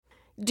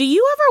Do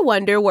you ever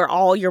wonder where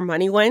all your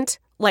money went?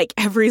 Like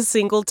every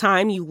single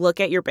time you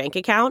look at your bank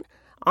account?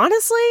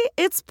 Honestly,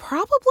 it's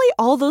probably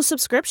all those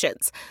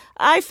subscriptions.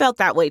 I felt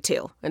that way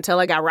too, until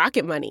I got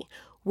Rocket Money.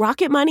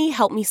 Rocket Money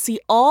helped me see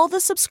all the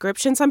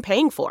subscriptions I'm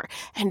paying for,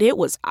 and it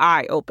was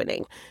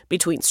eye-opening.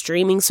 Between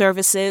streaming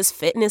services,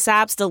 fitness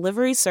apps,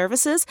 delivery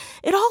services,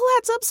 it all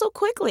adds up so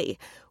quickly.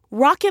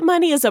 Rocket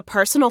Money is a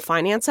personal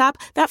finance app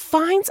that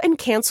finds and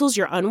cancels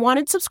your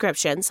unwanted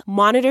subscriptions,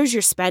 monitors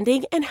your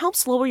spending, and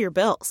helps lower your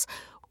bills.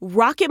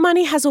 Rocket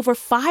Money has over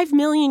 5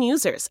 million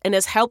users and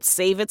has helped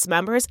save its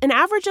members an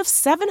average of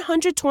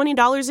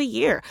 $720 a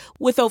year,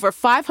 with over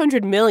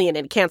 500 million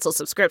in canceled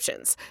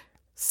subscriptions.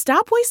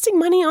 Stop wasting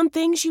money on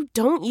things you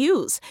don't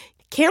use.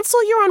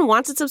 Cancel your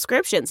unwanted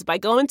subscriptions by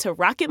going to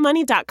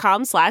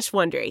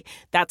rocketmoney.com/Wondery.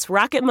 That's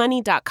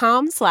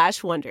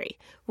rocketmoney.com/Wondery.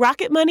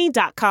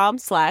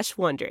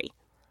 rocketmoney.com/Wondery.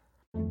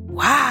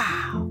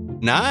 Wow.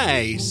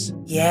 Nice.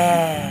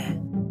 Yeah.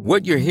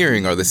 What you're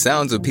hearing are the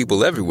sounds of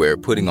people everywhere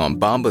putting on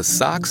Bombas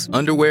socks,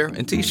 underwear,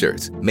 and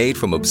T-shirts made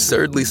from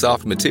absurdly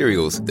soft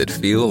materials that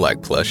feel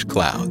like plush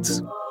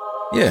clouds.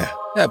 Yeah,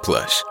 that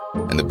plush.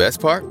 And the best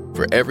part?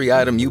 For every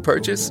item you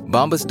purchase,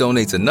 Bombas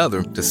donates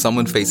another to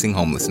someone facing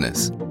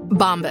homelessness.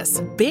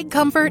 Bombas. Big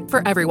comfort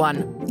for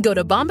everyone. Go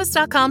to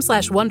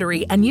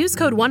bombas.com/Wondery and use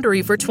code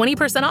WONDERY for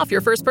 20% off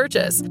your first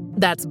purchase.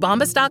 That's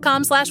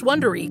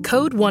bombas.com/Wondery,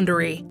 code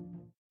WONDERY.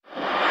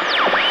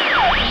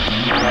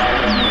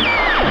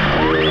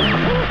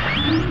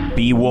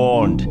 Be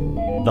warned.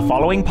 The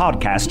following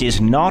podcast is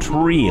not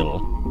real,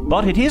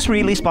 but it is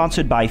really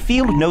sponsored by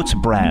Field Notes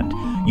brand,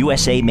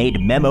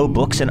 USA-made memo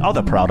books and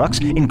other products,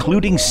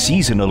 including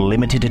seasonal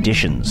limited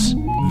editions.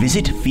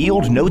 Visit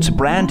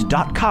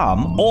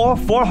fieldnotesbrand.com or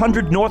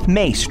 400 North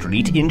May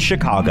Street in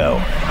Chicago.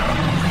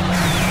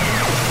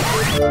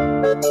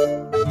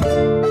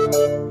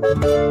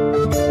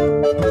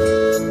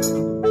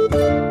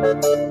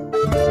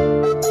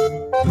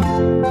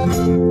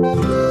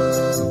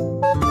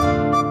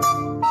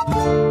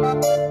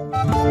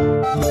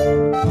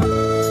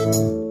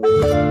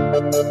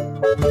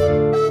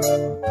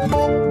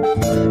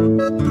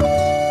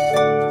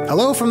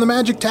 Hello from the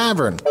Magic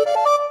Tavern.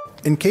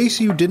 In case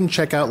you didn't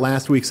check out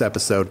last week's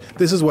episode,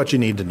 this is what you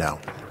need to know.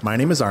 My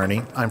name is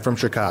Arnie. I'm from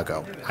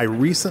Chicago. I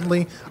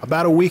recently,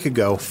 about a week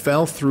ago,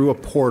 fell through a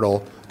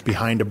portal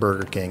behind a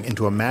Burger King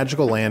into a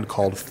magical land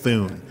called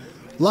Foon.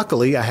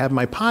 Luckily, I have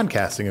my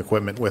podcasting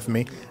equipment with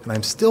me, and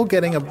I'm still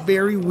getting a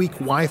very weak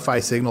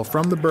Wi-Fi signal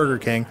from the Burger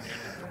King,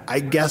 I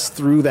guess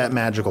through that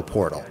magical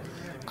portal.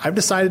 I've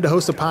decided to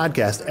host a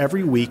podcast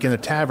every week in a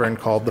tavern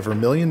called the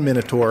Vermilion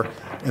Minotaur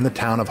in the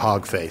town of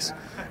Hogface.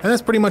 And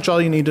that's pretty much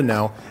all you need to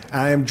know.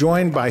 I am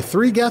joined by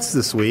 3 guests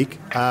this week.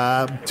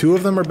 2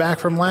 of them are back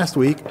from last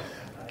week.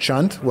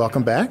 Chunt,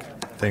 welcome back.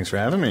 Thanks for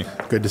having me.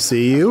 Good to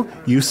see you.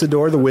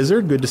 Usador the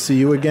Wizard, good to see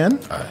you again.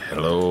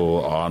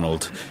 Hello,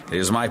 Arnold. It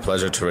is my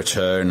pleasure to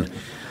return.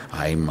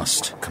 I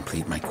must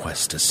complete my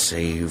quest to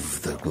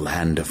save the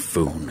land of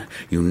Foon.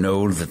 You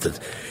know that the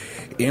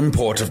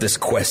import of this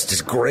quest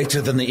is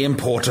greater than the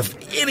import of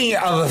any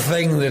other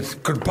thing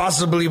that could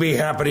possibly be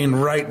happening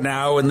right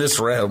now in this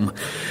realm.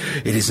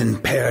 It is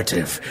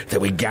imperative that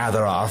we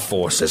gather our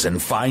forces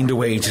and find a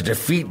way to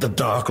defeat the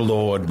Dark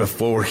Lord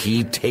before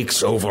he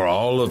takes over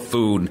all of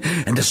Foon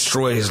and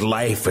destroys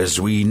life as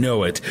we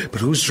know it.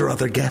 But who's your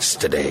other guest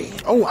today?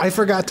 Oh, I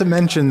forgot to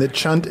mention that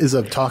Chunt is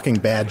a talking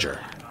badger.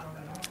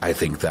 I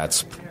think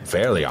that's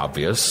fairly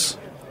obvious.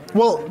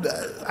 Well,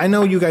 I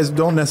know you guys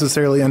don't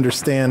necessarily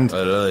understand.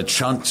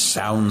 Chunt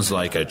sounds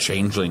like a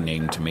changeling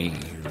name to me.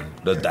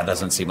 That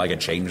doesn't seem like a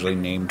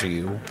changeling name to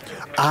you?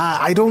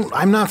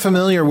 I'm not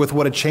familiar with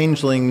what a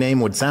changeling name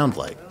would sound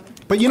like.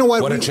 But you know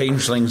what? What are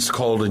changelings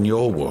called in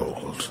your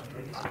world?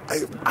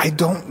 I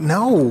don't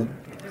know.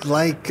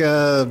 Like,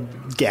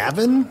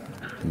 Gavin?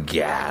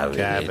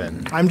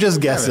 Gavin. I'm just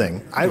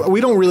guessing.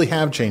 We don't really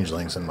have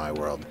changelings in my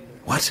world.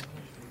 What?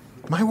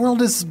 My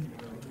world is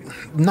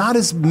not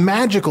as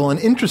magical and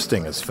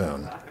interesting as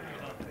Foon.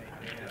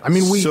 I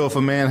mean, So if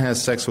a man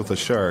has sex with a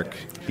shark,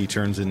 he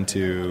turns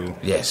into...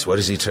 Yes, what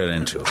does he turn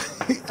into?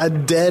 A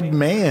dead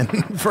man,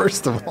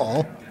 first of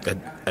all.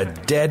 A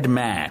dead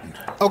man.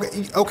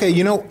 Okay,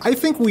 you know, I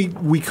think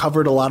we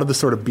covered a lot of the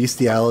sort of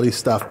bestiality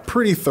stuff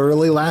pretty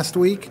thoroughly last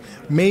week.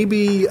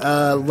 Maybe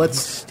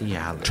let's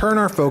turn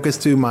our focus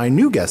to my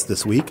new guest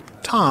this week,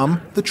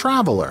 Tom the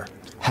Traveler.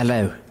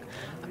 Hello.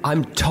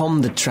 I'm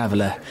Tom the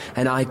Traveller,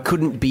 and I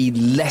couldn't be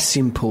less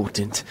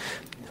important.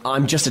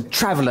 I'm just a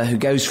traveller who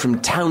goes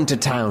from town to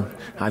town.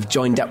 I've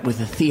joined up with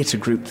a theatre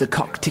group, the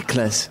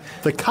Cockticklers.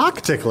 The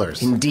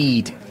Cockticklers?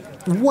 Indeed.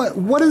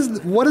 What is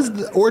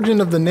the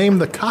origin of the name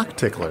the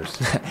Cockticklers?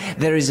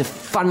 There is a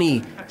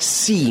funny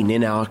scene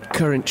in our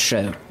current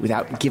show,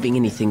 without giving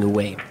anything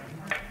away,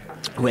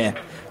 where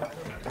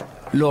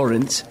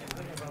Lawrence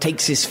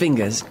takes his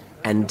fingers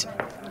and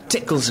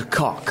tickles a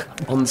cock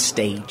on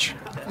stage.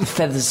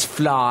 Feathers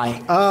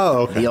fly.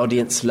 Oh, okay. The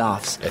audience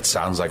laughs. It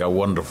sounds like a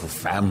wonderful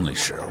family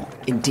show.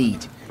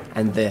 Indeed.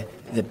 And the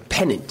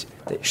pennant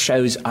that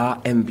shows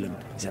our emblem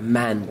is a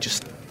man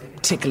just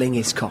tickling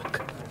his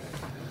cock.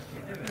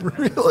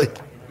 Really?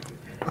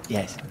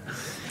 Yes.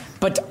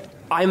 But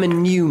I'm a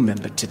new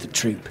member to the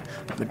troupe.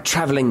 I'm a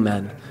travelling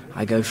man.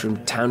 I go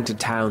from town to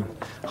town.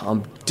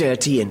 I'm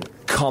dirty and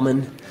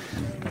common,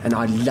 and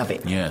I love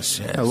it. Yes,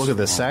 yes. Oh, look at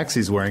the sacks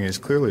he's wearing. He's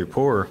clearly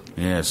poor.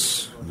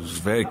 Yes, it's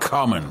very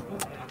common.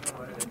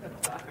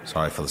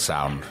 Sorry for the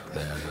sound.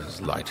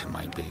 There's light in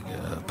my big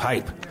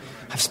pipe.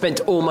 I've spent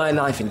all my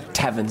life in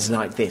taverns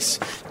like this,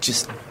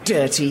 just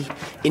dirty,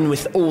 in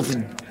with all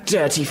the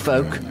dirty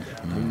folk.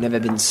 I've never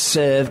been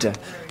served or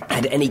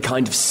had any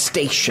kind of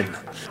station.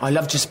 I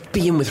love just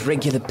being with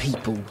regular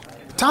people.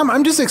 Tom,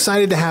 I'm just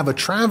excited to have a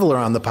traveler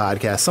on the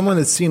podcast, someone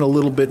that's seen a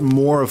little bit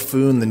more of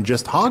Foon than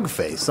just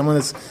Hogface, someone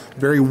that's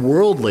very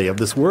worldly of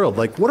this world.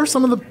 Like, what are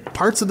some of the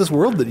parts of this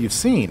world that you've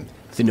seen?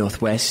 The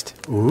Northwest.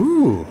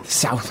 Ooh.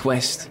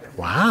 Southwest.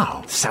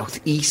 Wow.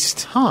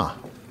 Southeast. Huh.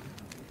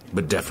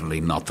 But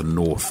definitely not the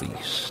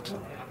Northeast.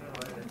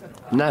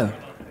 No.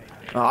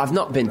 I've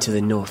not been to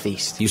the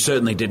Northeast. You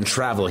certainly didn't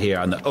travel here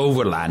on the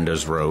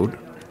Overlanders Road.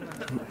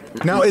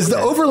 Now, is the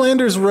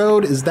Overlanders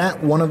Road, is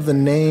that one of the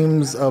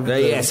names of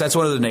the... Yes, that's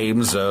one of the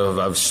names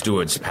of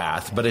Stewart's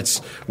Path, but it's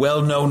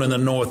well known in the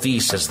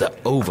Northeast as the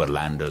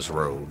Overlanders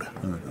Road.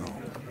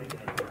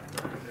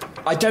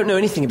 I don't know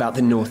anything about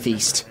the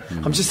Northeast.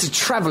 I'm just a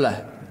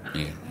traveller.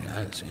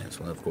 Yes,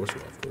 well, of course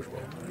you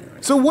will.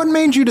 So what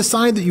made you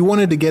decide that you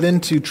wanted to get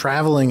into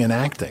traveling and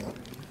acting?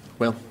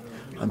 Well,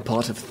 I'm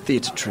part of a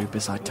theatre troupe,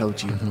 as I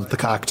told you. The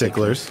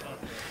Cockticklers.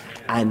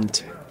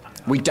 And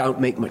we don't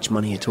make much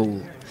money at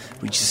all.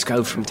 We just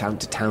go from town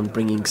to town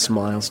bringing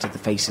smiles to the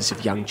faces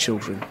of young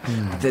children.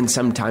 Then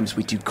sometimes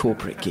we do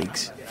corporate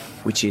gigs,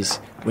 which is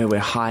where we're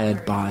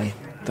hired by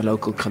the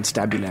local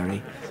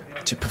constabulary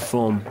to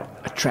perform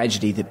a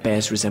tragedy that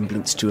bears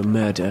resemblance to a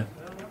murder,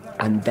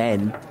 and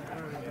then,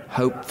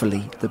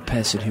 hopefully, the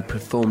person who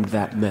performed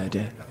that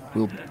murder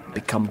will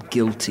become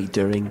guilty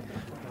during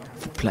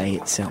the play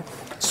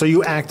itself. So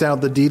you act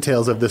out the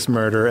details of this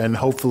murder, and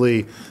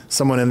hopefully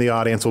someone in the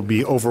audience will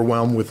be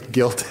overwhelmed with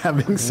guilt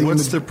having seen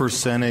What's the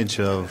percentage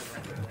of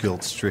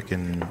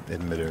guilt-stricken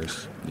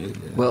admitters?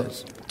 Well,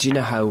 do you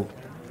know how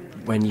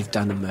when you've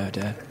done a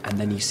murder and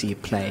then you see a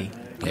play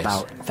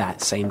about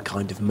that same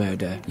kind of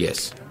murder,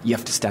 yes, you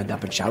have to stand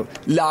up and shout,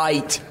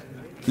 "Light!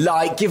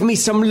 Light! Give me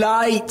some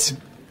light!"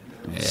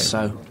 Yeah.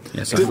 So,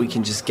 if we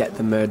can just get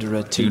the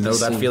murderer to Do you know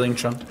that scene. feeling,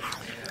 Chunt?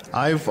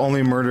 I've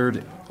only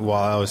murdered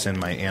while I was in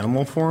my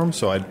animal form,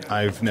 so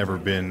I've never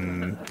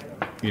been,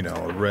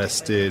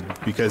 arrested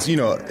because,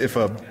 if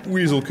a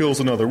weasel kills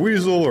another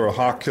weasel or a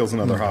hawk kills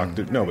another hawk,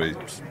 nobody.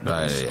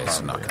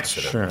 It's not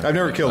considered. Sure. I've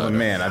never killed a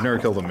man.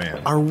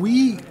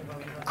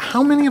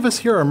 How many of us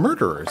here are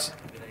murderers?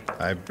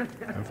 I've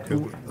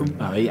killed.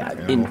 Oh, yeah.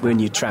 When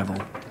you travel,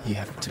 you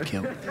have to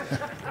kill.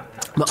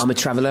 I'm a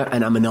traveller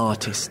and I'm an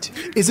artist.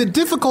 Is it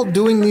difficult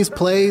doing these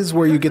plays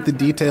where you get the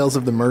details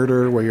of the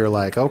murder, where you're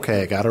like,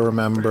 okay, I gotta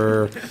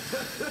remember,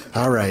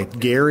 all right,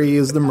 Gary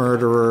is the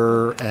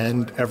murderer,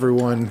 and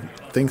everyone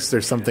thinks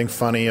there's something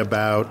funny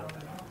about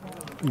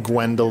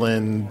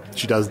Gwendolyn,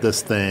 she does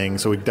this thing,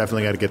 so we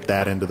definitely gotta get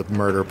that into the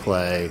murder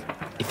play.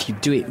 If you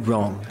do it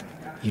wrong,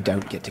 you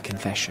don't get to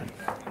confession.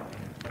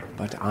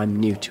 But I'm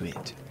new to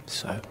it,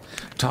 so...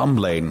 Tom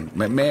Blaine,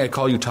 may I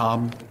call you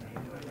Tom?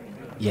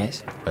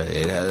 Yes?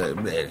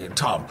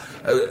 Tom,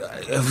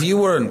 if you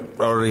weren't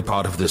already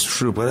part of this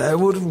troupe, what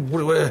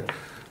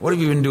have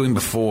you been doing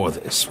before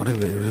this? What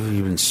have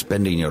you been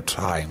spending your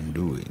time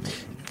doing?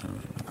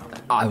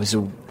 I was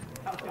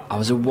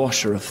a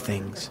washer of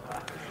things.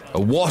 A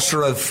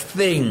washer of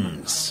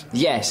things?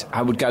 Yes,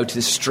 I would go to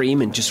the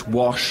stream and just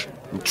wash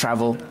and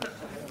travel.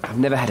 I've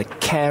never had a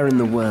care in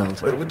the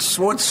world. What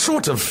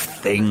sort of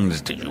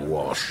things did you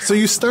wash? So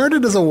you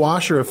started as a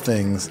washer of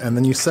things, and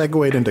then you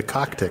segued into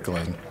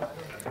cocktickling.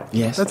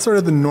 Yes. That's sort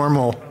of the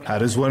normal... How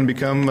does one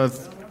become a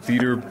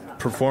theater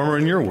performer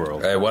in your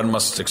world? One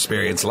must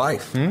experience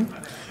life.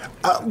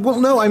 Well,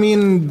 no, I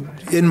mean,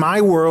 in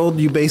my world,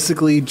 you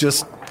basically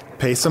just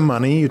pay some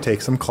money, you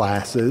take some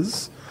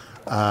classes,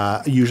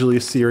 usually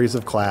a series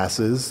of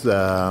classes.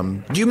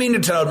 Do you mean to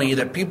tell me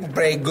that people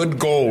pay good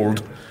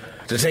gold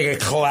to take a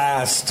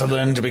class to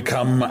learn to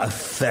become a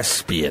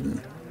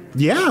thespian?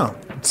 Yeah,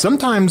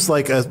 sometimes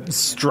like a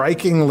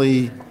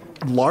strikingly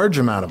large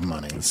amount of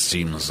money. It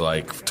seems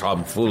like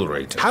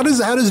tomfoolery to me. How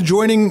did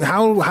joining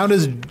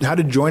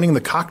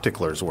the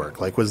Cockticklers work?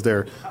 Like, was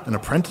there an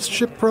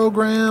apprenticeship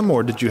program,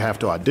 or did you have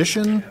to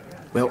audition?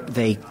 Well,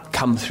 they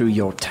come through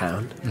your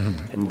town,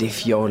 and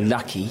if you're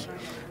lucky,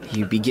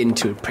 you begin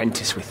to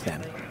apprentice with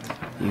them.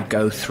 You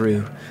go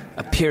through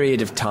a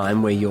period of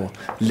time where you're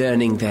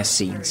learning their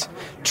scenes,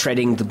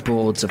 treading the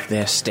boards of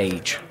their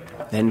stage.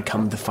 Then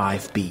come the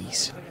 5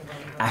 Bs.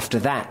 After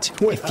that,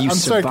 if you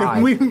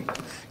survive...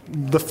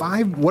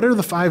 Sorry, what are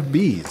the 5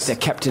 Bs? They're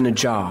kept in a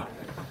jar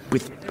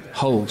with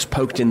holes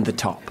poked in the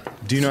top.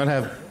 Do you not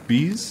have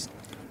bees?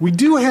 We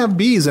do have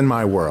bees in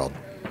my world.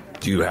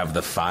 Do you have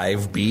the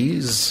 5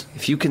 Bs?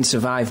 If you can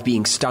survive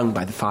being stung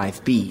by the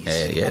 5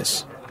 Bs...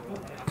 Yes.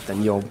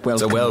 then you're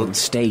welcome on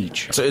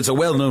stage. So it's a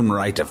well-known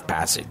rite of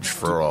passage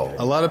for all.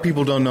 A lot of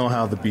people don't know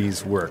how the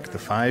bees work. The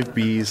 5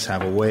 bees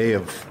have a way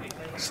of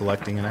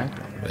selecting an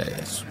actor.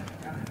 Yes.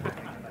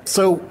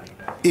 So,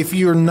 if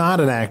you're not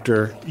an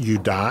actor, you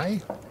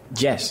die?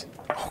 Yes.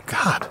 Oh,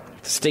 God.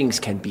 Stings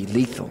can be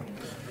lethal.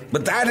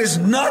 But that is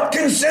not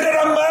considered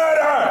a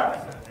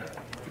murder!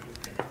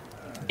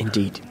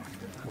 Indeed.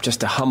 I'm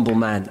just a humble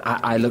man.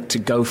 I look to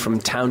go from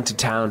town to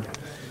town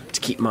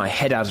to keep my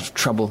head out of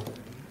trouble.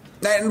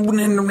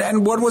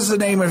 And what was the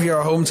name of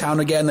your hometown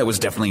again? That was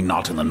definitely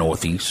not in the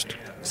Northeast.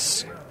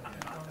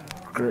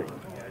 Skirt.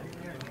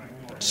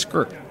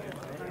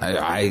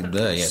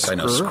 Yes, I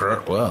know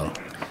Skirt well.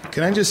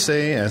 Can I just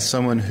say, as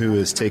someone who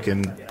has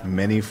taken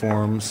many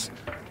forms,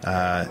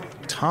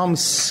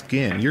 Tom's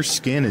skin, your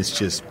skin is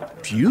just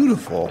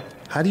beautiful.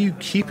 How do you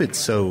keep it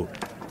so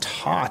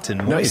taut and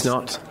moist? No, it's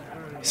not.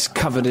 It's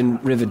covered in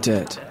river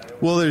dirt.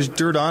 Well, there's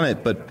dirt on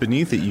it, but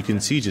beneath it you can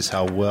see just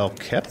how well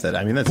kept that.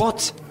 I mean, that's...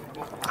 What?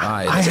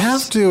 I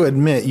have to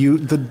admit,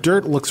 the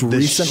dirt looks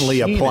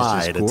recently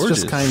applied. It's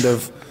just kind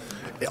of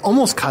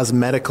almost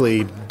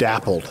cosmetically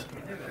dappled.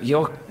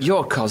 You're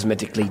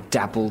cosmetically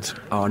dappled,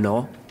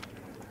 Arnor.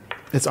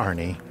 It's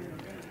Arnie.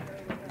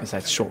 Is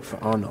that short for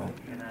Arnor?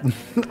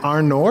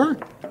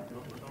 Arnor?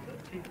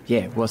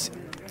 Yeah, was it?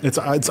 It's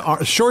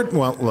short.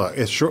 Well, look,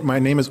 it's short. My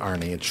name is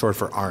Arnie. It's short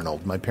for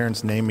Arnold. My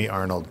parents named me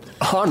Arnold.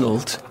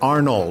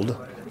 Arnold,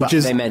 which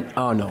is they meant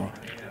Arnor.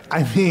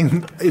 I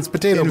mean, it's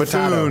potato. In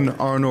Foon,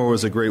 Arnor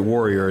was a great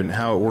warrior, and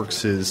how it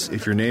works is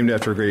if you're named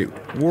after a great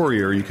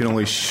warrior, you can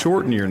only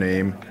shorten your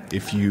name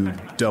if you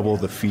double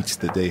the feats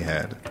that they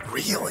had.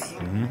 Really?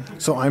 Mm-hmm.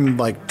 So I'm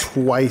like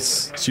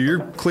twice. So you're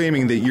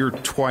claiming that you're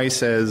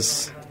twice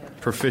as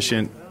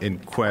proficient in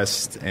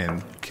quests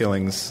and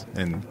killings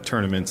and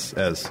tournaments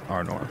as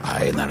Arnor.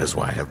 Aye, and that is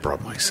why I have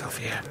brought myself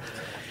here.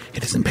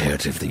 It is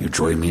imperative that you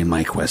join me in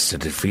my quest to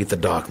defeat the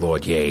Dark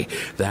Lord, yea,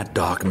 that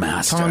Dark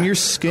Master. Tom, your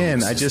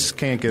skin, I just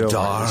can't get over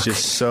it. It's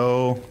just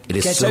so...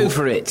 Get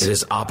over it. It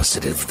is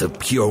opposite of the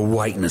pure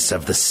whiteness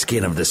of the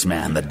skin of this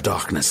man, the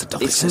darkness that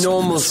doth It's exist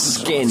normal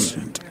within this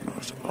skin.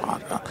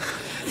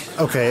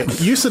 Okay,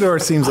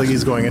 Usador seems like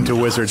he's going into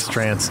wizard's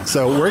trance,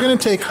 so we're going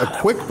to take a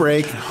quick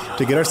break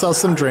to get ourselves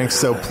some drinks,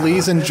 so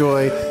please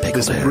enjoy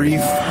this brief break.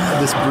 Hello,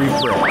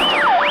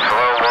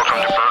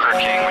 welcome to Burger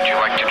King. Would you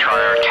like to try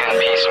our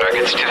 10-piece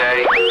nuggets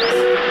today?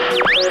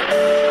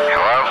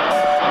 Hello?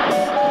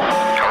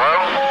 Hello?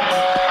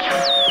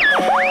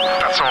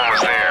 That's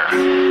almost there.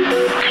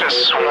 Could have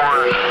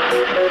sworn...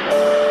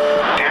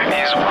 That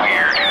is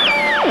weird.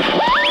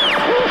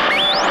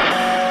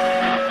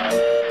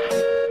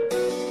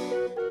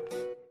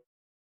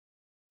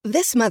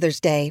 This Mother's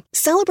Day,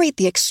 celebrate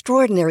the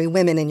extraordinary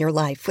women in your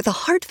life with a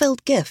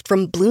heartfelt gift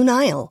from Blue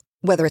Nile.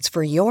 Whether it's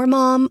for your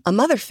mom, a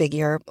mother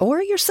figure,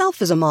 or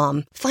yourself as a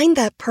mom, find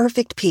that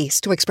perfect piece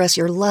to express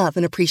your love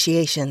and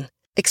appreciation.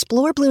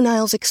 Explore Blue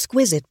Nile's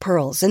exquisite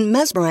pearls and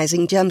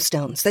mesmerizing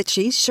gemstones that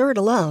she's sure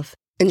to love.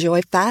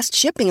 Enjoy fast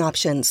shipping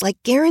options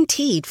like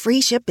guaranteed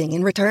free shipping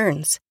and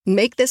returns.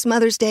 Make this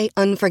Mother's Day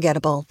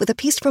unforgettable with a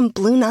piece from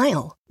Blue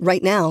Nile.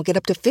 Right now, get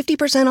up to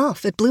 50%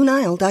 off at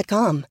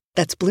BlueNile.com.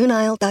 That's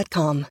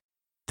BlueNile.com.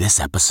 This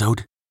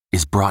episode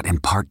is brought in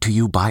part to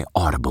you by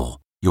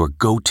Audible, your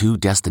go-to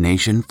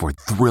destination for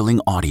thrilling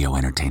audio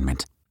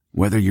entertainment.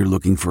 Whether you're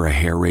looking for a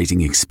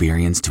hair-raising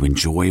experience to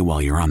enjoy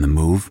while you're on the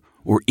move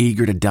or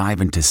eager to dive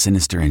into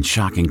sinister and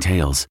shocking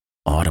tales,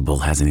 Audible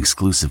has an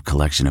exclusive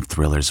collection of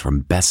thrillers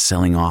from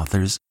best-selling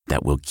authors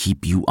that will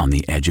keep you on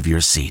the edge of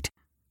your seat.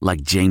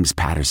 Like James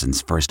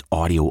Patterson's first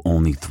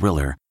audio-only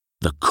thriller,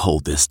 The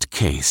Coldest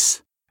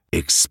Case.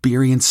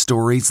 Experience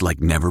stories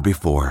like never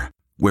before,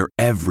 where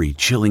every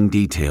chilling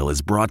detail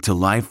is brought to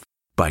life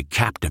by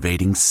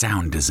captivating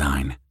sound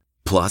design.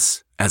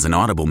 Plus, as an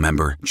Audible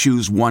member,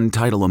 choose one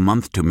title a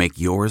month to make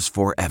yours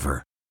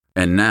forever.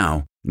 And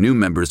now, new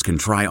members can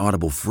try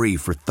Audible free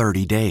for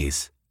 30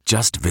 days.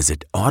 Just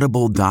visit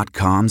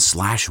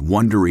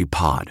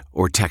audible.com/WonderyPod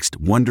or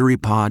text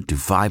WonderyPod to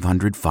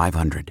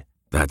 500-500.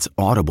 That's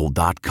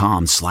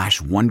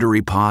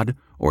audible.com/WonderyPod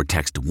or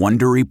text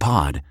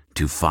WonderyPod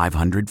to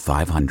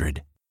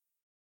 500-500.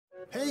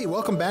 Hey,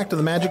 welcome back to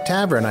the Magic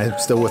Tavern. I'm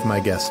still with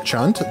my guest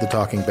Chunt, the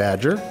Talking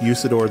Badger,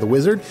 Usador the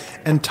Wizard,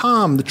 and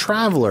Tom, the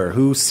Traveler,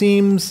 who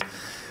seems...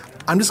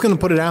 I'm just going to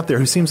put it out there,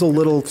 who seems a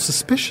little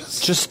suspicious.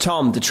 Just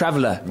Tom, the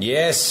Traveler.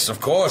 Yes,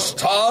 of course,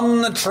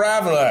 Tom the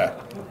Traveler.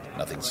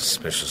 Nothing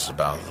suspicious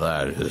about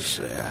that, is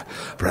there?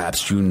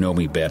 Perhaps you know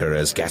me better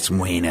as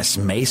Gasmuenus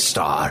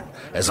Maystar,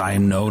 as I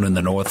am known in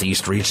the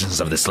northeast regions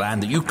of this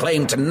land that you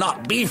claim to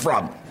not be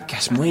from.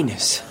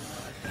 Gasmuenus?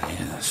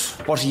 Yes.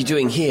 What are you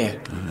doing here?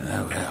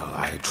 Well,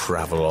 I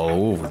travel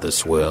all over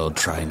this world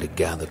trying to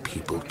gather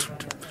people to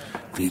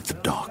defeat the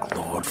Dark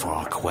Lord for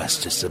our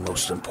quest. Is the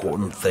most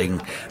important thing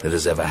that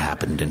has ever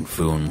happened in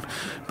Foon.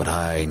 But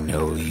I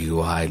know you.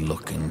 I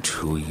look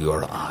into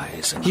your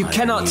eyes. And you I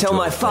cannot tell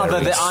my father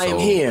that I am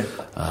here.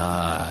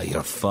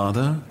 Your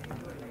father?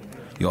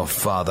 Your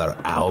father,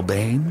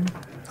 Albane?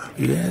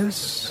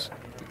 Yes?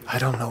 I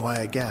don't know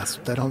why I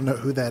gasped. I don't know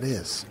who that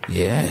is.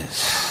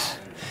 Yes.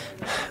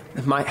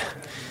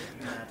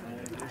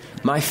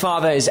 My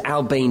father is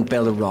Albane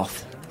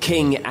Belleroth,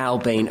 King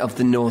Albane of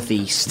the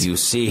Northeast. You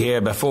see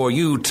here before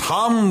you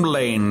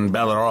Tomlane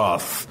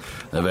Belleroth,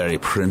 the very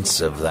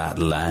prince of that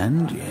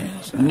land,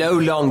 yes. No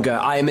longer.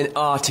 I am an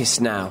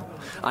artist now.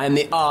 I am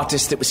the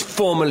artist that was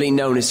formerly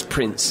known as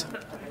Prince.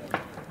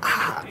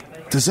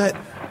 Does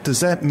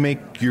that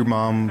make your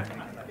mom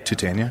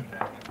Titania?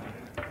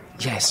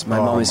 Yes, my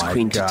mom is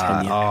Queen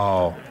Titania.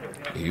 Oh,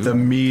 the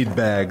mead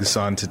bags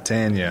on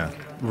Titania.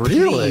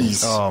 Really?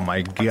 Please. Oh,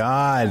 my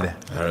God.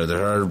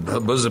 Her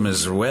bosom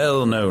is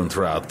well known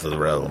throughout the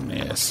realm,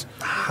 yes.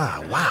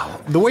 Wow.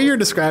 The way you're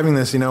describing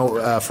this,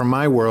 from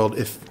my world,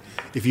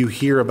 if you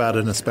hear about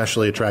an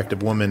especially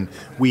attractive woman,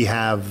 we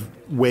have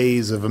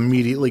ways of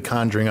immediately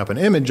conjuring up an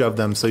image of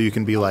them so you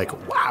can be like,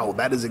 wow,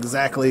 that is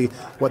exactly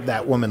what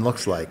that woman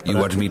looks like. You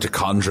want me to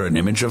conjure an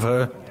image of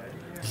her?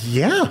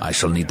 Yeah. I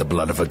shall need the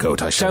blood of a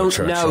goat. I shall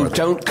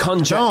Don't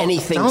conjure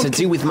anything to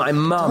do with my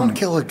mum. Don't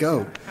kill a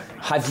goat.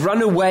 I've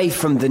run away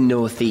from the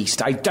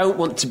Northeast. I don't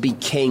want to be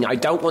king. I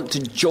don't want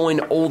to join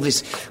all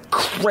this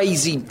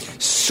crazy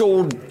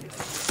sword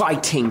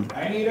fighting.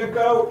 I need a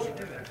goat.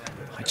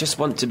 I just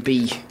want to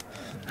be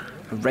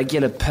a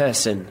regular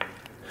person.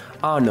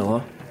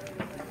 Arnor.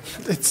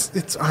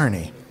 It's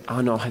Arnie.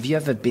 Arnor, have you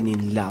ever been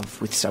in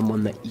love with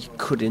someone that you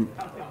couldn't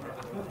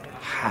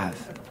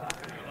have?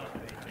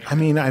 I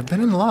mean, I've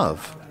been in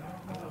love.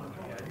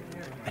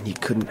 And you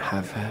couldn't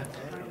have her?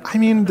 I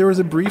mean, there was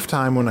a brief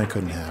time when I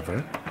couldn't have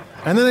her.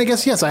 And then I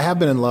guess, yes, I have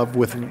been in love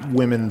with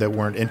women that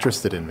weren't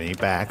interested in me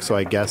back, so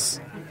I guess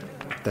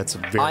that's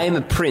very... I am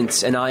a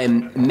prince, and I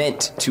am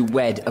meant to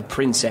wed a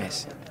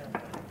princess.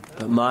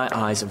 But my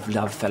eyes of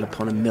love fell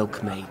upon a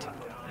milkmaid,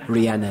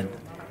 Rhiannon.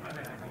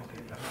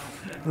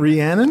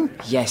 Rhiannon?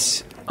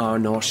 Yes,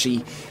 Arnor.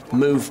 She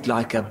moved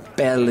like a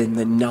bell in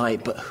the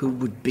night, but who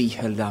would be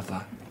her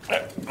lover?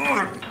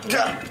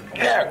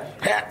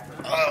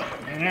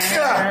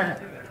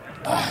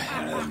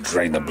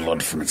 Drain the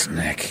blood from its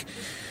neck,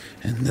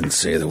 and then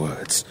say the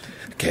words,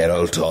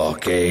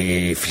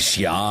 Keroltoke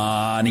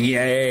Fisianie.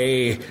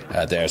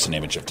 There's an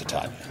image of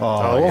Titania.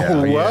 Oh, yeah.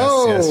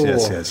 Whoa.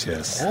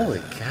 Yes.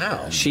 Holy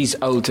cow. She's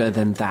older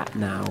than that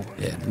now.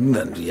 Yeah,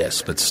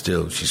 yes, but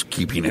still, she's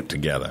keeping it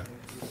together.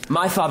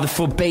 My father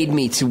forbade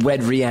me to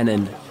wed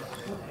Rhiannon,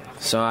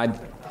 so I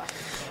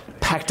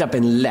packed up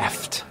and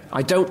left.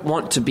 I don't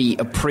want to be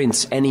a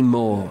prince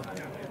anymore.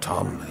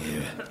 Tom,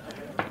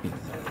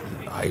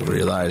 I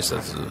realize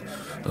that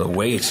the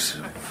weight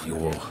of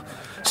your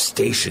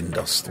station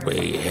does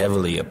weigh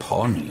heavily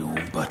upon you,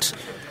 but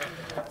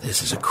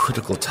this is a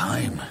critical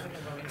time.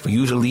 For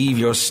you to leave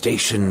your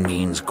station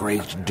means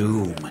great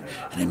doom,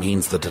 and it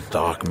means that the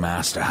Dark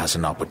Master has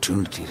an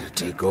opportunity to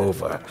take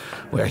over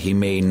where he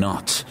may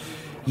not.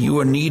 You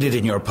are needed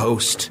in your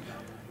post.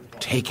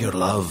 Take your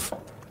love.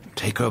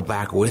 Take her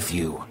back with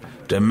you.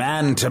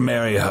 Demand to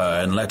marry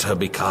her and let her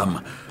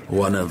become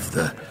one of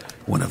the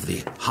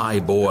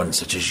highborn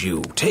such as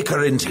you. Take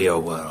her into your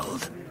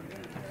world.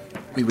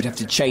 We would have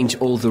to change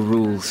all the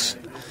rules.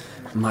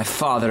 My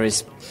father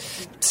is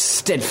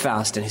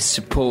steadfast in his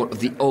support of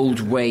the old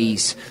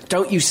ways.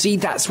 Don't you see?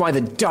 That's why the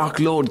Dark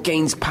Lord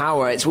gains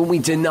power. It's when we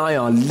deny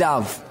our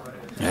love.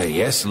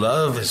 Yes,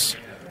 love is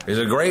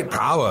a great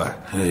power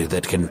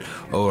that can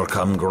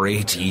overcome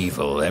great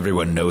evil.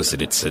 Everyone knows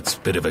that it's a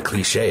bit of a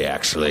cliche,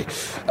 actually.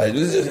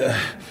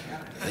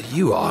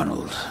 You,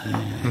 Arnold.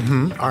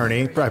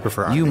 Arnie. I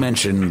prefer Arnie. You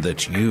mentioned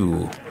that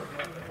you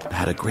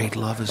had a great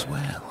love as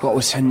well. What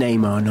was her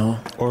name, Arnold?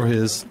 Or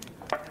his.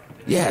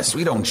 Yes,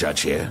 we don't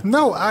judge here.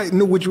 No,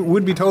 which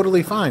would be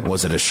totally fine.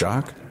 Was it a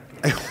shark?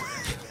 It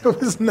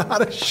was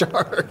not a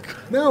shark.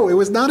 No, it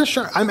was not a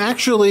shark. I'm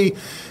actually,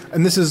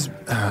 and this is,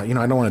 I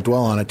don't want to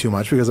dwell on it too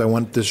much because I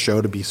want this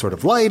show to be sort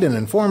of light and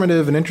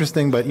informative and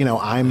interesting. But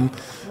I'm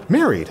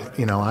married.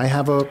 I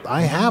have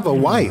a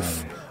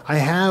wife. I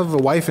have a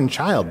wife and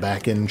child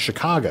back in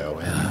Chicago,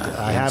 and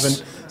I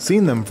haven't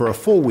seen them for a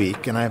full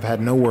week, and I've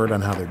had no word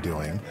on how they're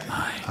doing.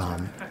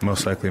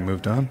 Most likely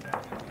moved on.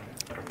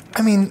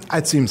 I mean,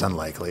 it seems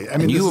unlikely. I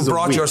mean, you have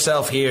brought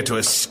yourself here to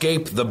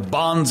escape the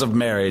bonds of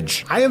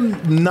marriage. I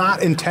am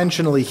not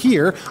intentionally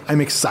here.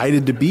 I'm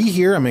excited to be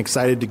here. I'm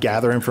excited to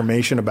gather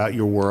information about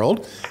your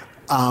world.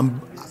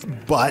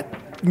 But,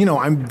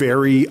 I'm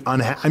very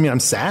unhappy. I mean,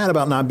 I'm sad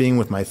about not being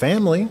with my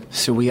family.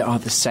 So we are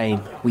the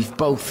same. We've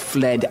both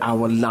fled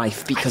our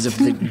life because of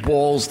the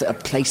walls that are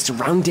placed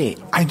around it.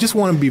 I just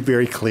want to be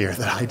very clear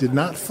that I did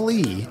not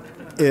flee.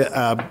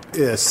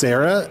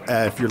 Sarah,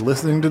 if you're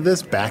listening to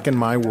this, back in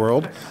my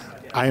world,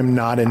 I am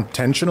not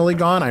intentionally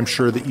gone. I'm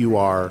sure that you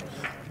are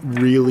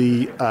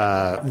really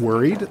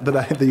worried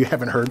that you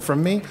haven't heard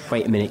from me.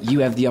 Wait a minute.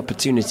 You have the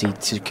opportunity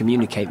to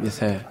communicate with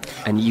her,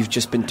 and you've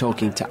just been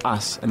talking to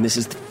us, and this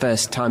is the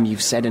first time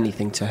you've said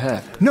anything to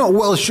her. No,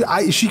 well,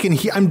 she can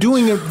hear. I'm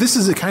doing it. This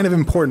is a kind of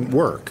important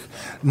work.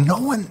 No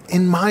one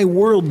in my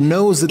world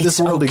knows that this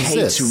world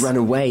exists. It's okay to run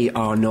away,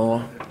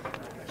 Arnor.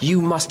 You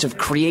must have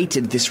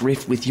created this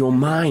rift with your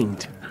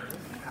mind.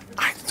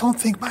 don't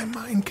think my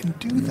mind can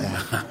do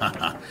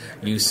that.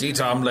 You see,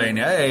 Tom Lane,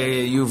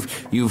 hey,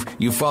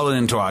 you've fallen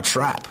into our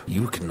trap.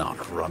 You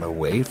cannot run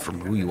away from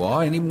who you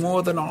are any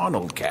more than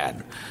Arnold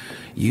can.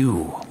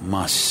 You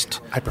must...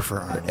 I prefer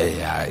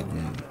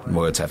Arnold.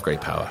 Words have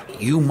great power.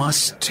 You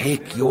must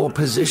take your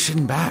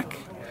position back.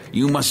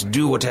 You must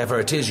do whatever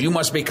it is. You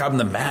must become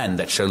the man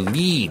that shall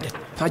lead.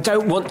 I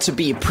don't want to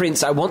be a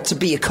prince. I want to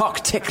be a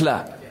cock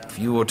tickler. If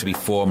you were to be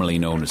formally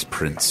known as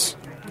Prince,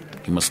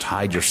 you must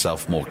hide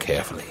yourself more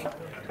carefully.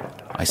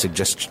 I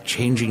suggest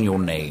changing your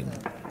name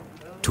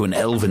to an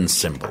elven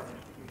symbol.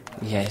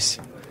 Yes,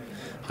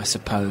 I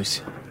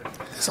suppose.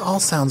 This all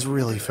sounds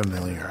really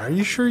familiar. Are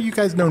you sure you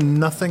guys know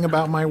nothing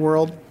about my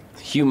world?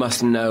 You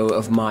must know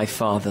of my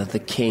father, the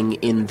king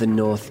in the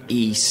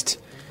northeast.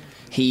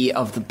 He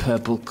of the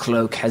purple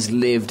cloak has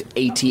lived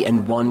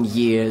 81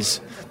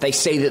 years. They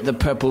say that the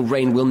purple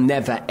reign will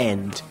never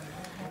end.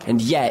 And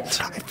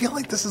yet... I feel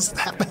like this is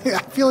happening.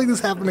 I feel like this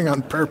is happening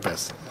on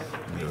purpose.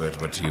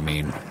 What do you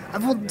mean?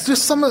 Well,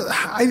 just some of...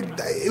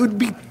 it would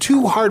be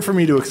too hard for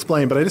me to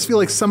explain, but I just feel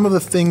like some of the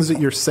things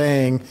that you're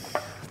saying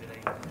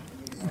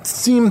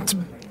seem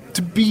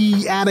to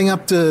be adding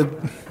up to...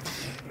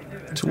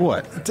 To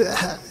what?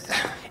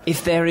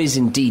 If there is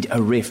indeed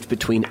a rift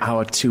between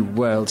our two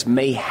worlds,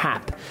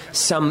 mayhap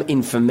some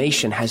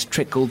information has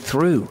trickled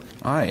through.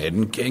 Aye,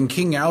 and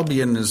King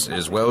Albion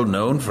is well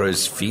known for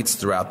his feats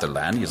throughout the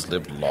land. He has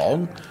lived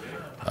long.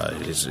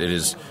 It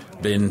has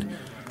been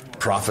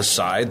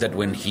prophesied that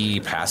when he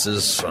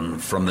passes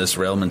from this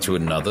realm into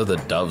another, the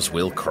doves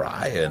will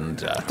cry.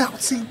 And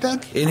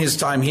in his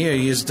time here,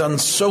 he has done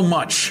so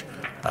much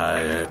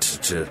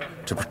to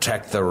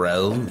protect the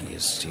realm.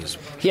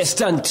 He has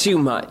done too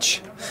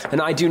much,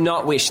 and I do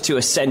not wish to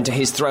ascend to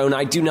his throne.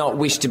 I do not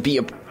wish to be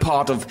a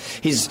part of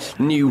his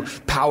new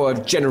power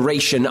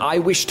generation. I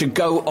wish to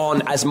go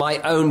on as my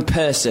own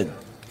person.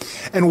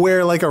 And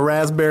wear like a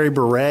raspberry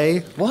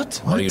beret?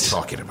 What? What are you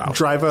talking about?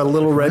 Drive a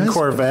little red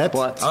Corvette?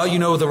 What? Oh, you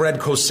know the Red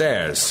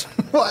Corsairs.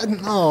 What?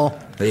 No.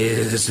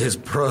 His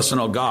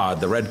personal guard,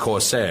 the Red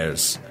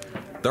Corsairs.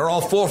 They're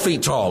all 4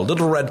 feet tall,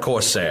 little red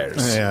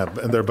corsairs. Yeah,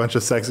 and they're a bunch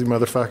of sexy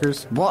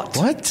motherfuckers.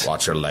 What?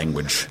 Watch your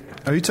language.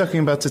 Are you talking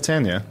about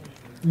Titania?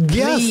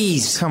 Yes.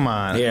 Please. Come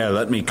on. Yeah,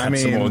 let me cut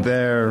some more.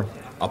 They're...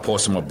 I'll pour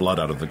some more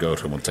blood out of the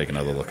goat and we'll take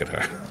another look at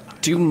her.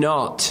 Do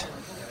not.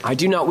 I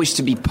do not wish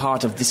to be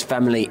part of this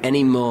family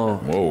anymore.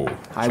 Whoa.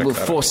 I will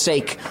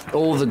forsake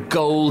all the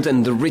gold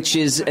and the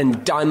riches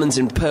and diamonds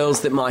and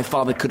pearls that my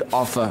father could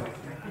offer.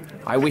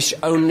 I wish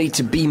only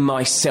to be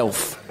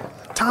myself.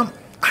 Tom,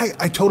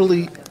 I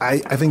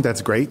think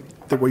that's great,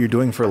 that what you're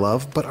doing for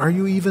love, but are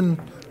you even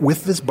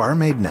with this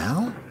barmaid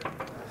now?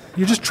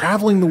 You're just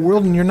traveling the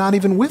world and you're not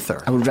even with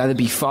her. I would rather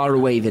be far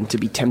away than to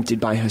be tempted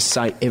by her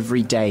sight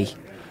every day.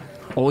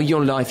 All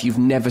your life you've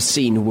never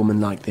seen a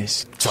woman like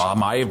this.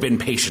 Tom, I have been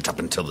patient up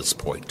until this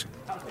point.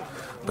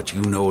 But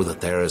you know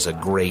that there is a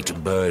great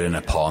burden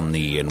upon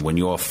thee, and when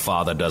your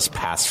father does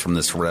pass from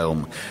this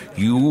realm,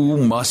 you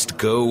must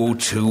go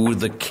to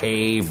the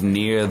cave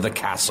near the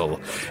castle.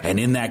 And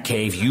in that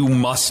cave, you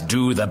must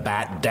do the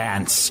bat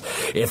dance.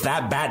 If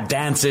that bat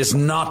dance is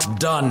not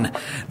done,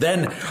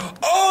 then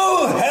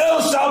all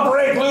hell shall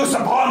break loose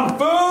upon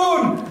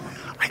Foon!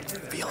 I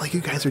feel like you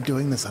guys are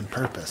doing this on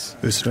purpose.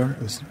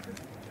 Usador,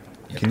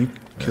 can you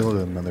kill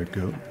another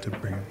goat to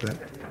bring it back?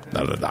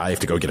 No, I have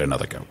to go get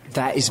another goat.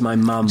 That is my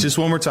mum. Just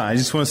one more time. I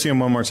just want to see him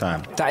one more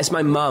time. That is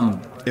my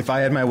mum. If I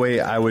had my way,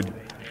 I would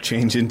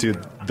change into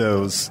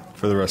those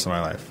for the rest of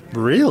my life.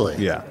 Really?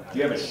 Yeah. Do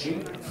you have a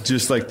sheep?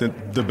 Just like the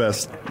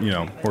best,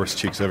 horse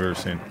cheeks I've ever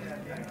seen.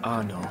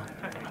 Oh, no.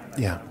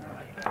 Yeah.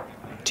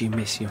 Do you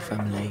miss your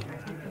family?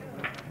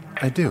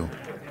 I do.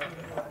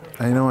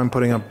 I know I'm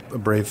putting up a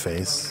brave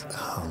face,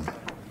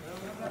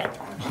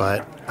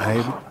 but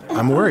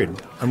I'm worried.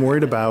 I'm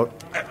worried about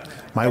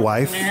my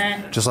wife,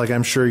 just like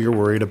I'm sure you're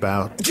worried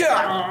about.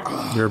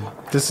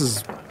 This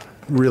is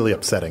really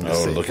upsetting to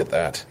see. Oh, look at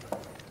that.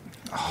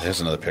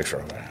 There's another picture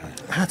of her.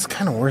 That's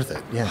kind of worth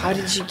it, yeah. How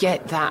did you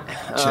get that?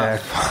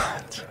 Jack.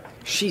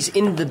 She's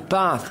in the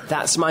bath.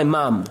 That's my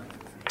mum.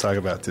 Talk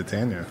about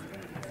Titania.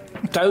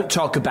 Don't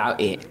talk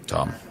about it.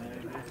 Tom,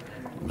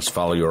 you must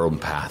follow your own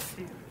path.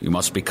 You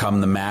must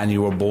become the man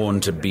you were born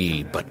to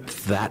be, but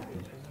that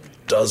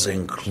does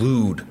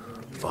include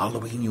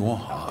following your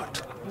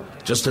heart.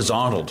 Just as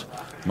Arnold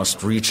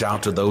must reach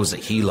out to those that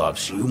he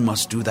loves, you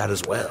must do that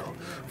as well.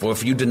 For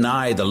if you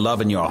deny the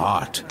love in your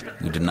heart,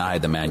 you deny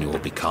the man you will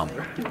become.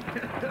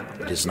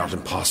 It is not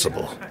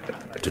impossible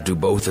to do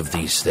both of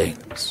these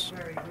things.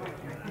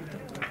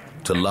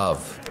 To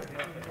love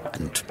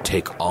and to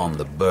take on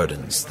the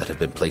burdens that have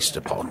been placed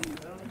upon you.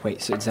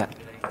 Wait, so does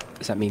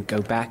that mean go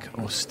back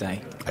or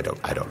stay? I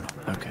don't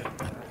know. Okay.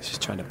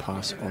 Just trying to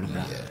pass all of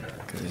that.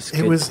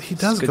 He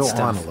does go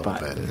on a little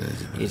bit.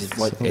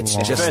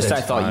 At first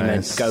I thought you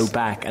meant go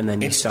back, and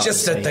then you start to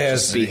say,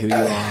 just be who you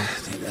are.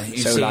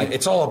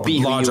 It's all a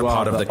larger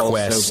part of the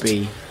quest.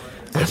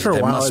 After a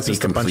while, must it's be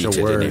just a bunch of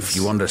completed, words. and if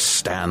you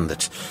understand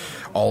that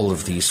all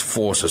of these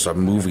forces are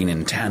moving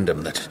in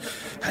tandem, that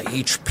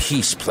each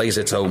piece plays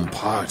its own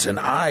part, and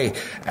I,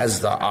 as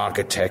the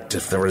architect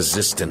of the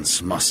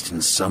resistance, must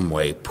in some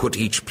way put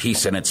each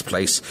piece in its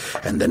place,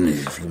 and then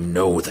if you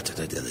know that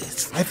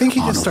it's... I think he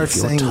just starts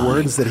saying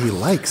words that he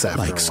likes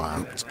after a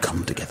while.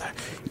 Come together.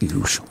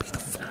 You shall be the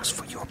force,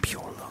 for your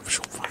pure love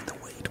shall find the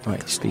way to...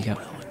 Right, speak up.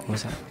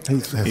 What's that?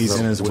 He's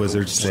in his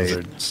wizard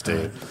state.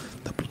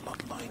 The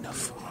bloodline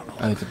of...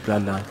 Oh, the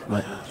bloodline.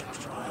 Right.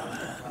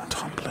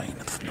 Top lane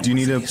of... Do you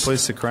need a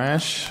place to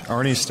crash?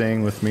 Arnie's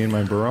staying with me in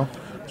my burrow.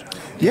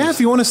 Yeah, if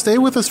you want to stay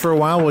with us for a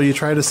while you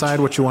try to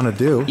decide what you want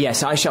to do.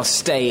 Yes, I shall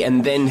stay,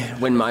 and then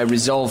when my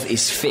resolve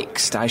is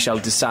fixed, I shall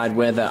decide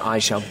whether I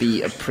shall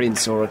be a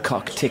prince or a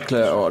cock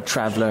tickler or a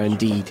traveller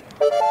indeed.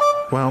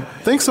 Well,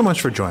 thanks so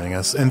much for joining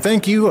us, and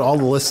thank you, all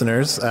the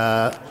listeners.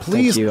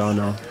 Please, thank you,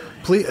 Arnold.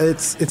 Please,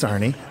 it's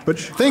Arnie. But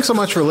thanks so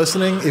much for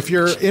listening. If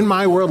you're in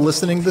my world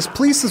listening,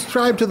 please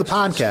subscribe to the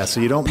podcast so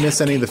you don't miss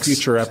any of the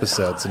future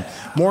episodes and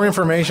more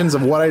informations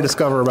of what I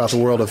discover about the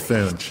world of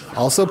Foon.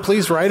 Also,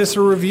 please write us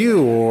a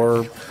review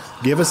or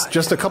give us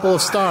just a couple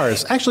of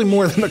stars. Actually,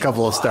 more than a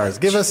couple of stars.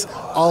 Give us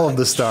all of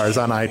the stars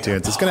on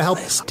iTunes. It's going to help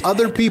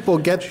other people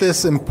get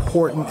this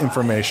important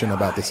information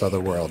about this other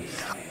world.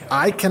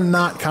 I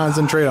cannot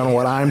concentrate on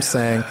what I'm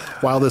saying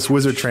while this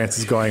wizard trance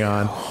is going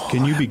on.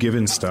 Can you be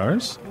given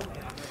stars?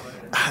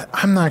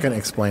 I'm not going to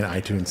explain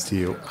iTunes to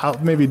you. I'll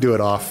maybe do it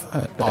off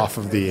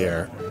of the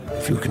air.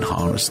 If you can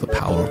harness the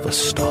power of a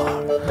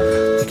star,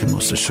 you can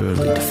most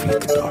assuredly defeat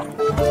the dark.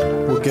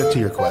 We'll get to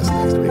your quest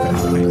next week, I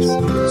promise.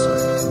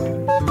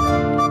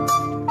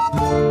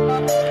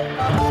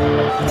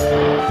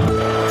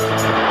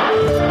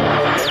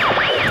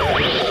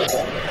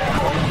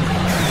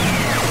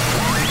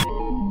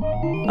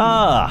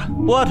 Ah,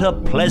 what a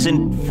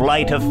pleasant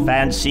flight of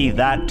fancy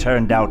that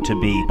turned out to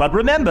be. But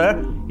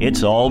remember,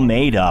 it's all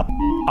made up.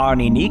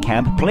 Arnie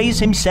Niekamp plays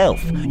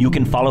himself. You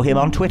can follow him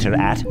on Twitter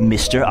at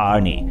Mr.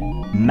 Arnie.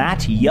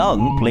 Matt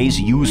Young plays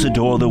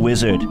Usador the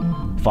Wizard.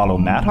 Follow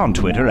Matt on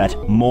Twitter at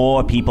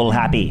More People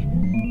Happy.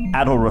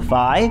 Adol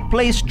Rafai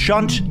plays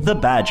Chunt the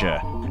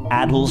Badger.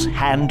 Adel's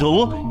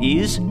handle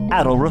is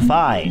Adol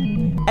Rafai.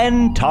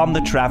 And Tom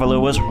the Traveler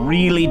was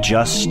really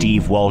just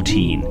Steve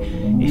Waltine.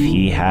 If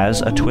he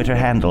has a Twitter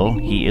handle,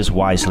 he is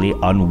wisely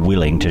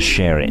unwilling to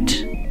share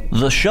it.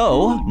 The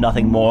show,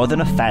 nothing more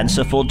than a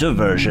fanciful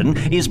diversion,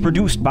 is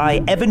produced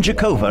by Evan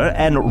Jakova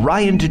and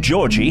Ryan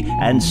DeGiorgi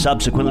and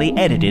subsequently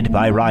edited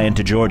by Ryan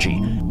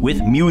DeGiorgi,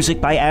 with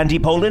music by Andy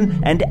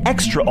Poland and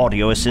extra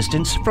audio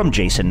assistance from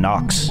Jason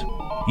Knox.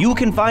 You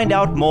can find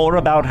out more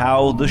about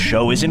how the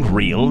show isn't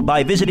real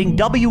by visiting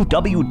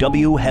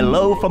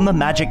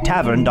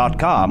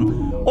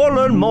www.hellofromthemagictavern.com or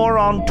learn more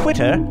on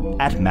Twitter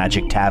at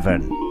Magic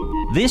Tavern.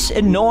 This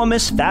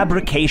enormous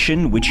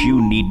fabrication, which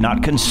you need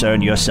not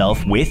concern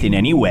yourself with in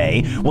any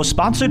way, was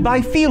sponsored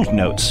by Field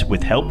Notes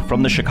with help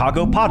from the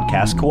Chicago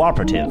Podcast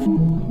Cooperative.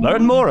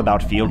 Learn more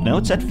about Field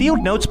Notes at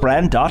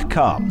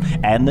fieldnotesbrand.com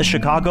and the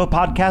Chicago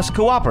Podcast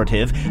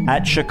Cooperative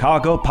at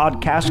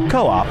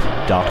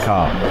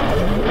chicagopodcastcoop.com.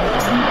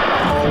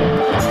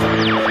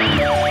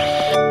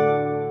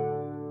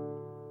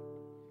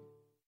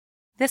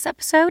 This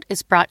episode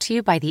is brought to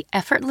you by the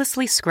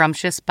effortlessly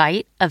scrumptious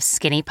bite of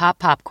Skinny Pop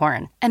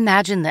Popcorn.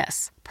 Imagine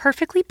this: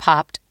 perfectly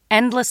popped,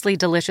 endlessly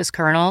delicious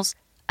kernels,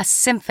 a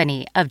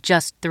symphony of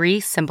just 3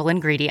 simple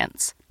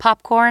ingredients: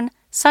 popcorn,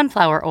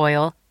 sunflower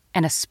oil,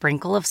 and a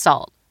sprinkle of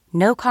salt.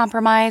 No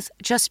compromise,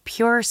 just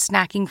pure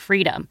snacking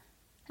freedom.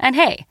 And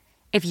hey,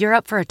 if you're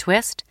up for a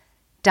twist,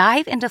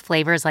 dive into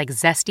flavors like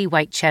zesty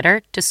white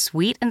cheddar to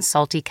sweet and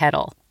salty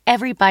kettle.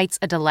 Every bite's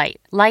a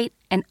delight, light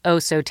and oh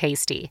so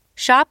tasty.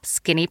 Shop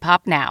Skinny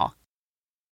Pop now.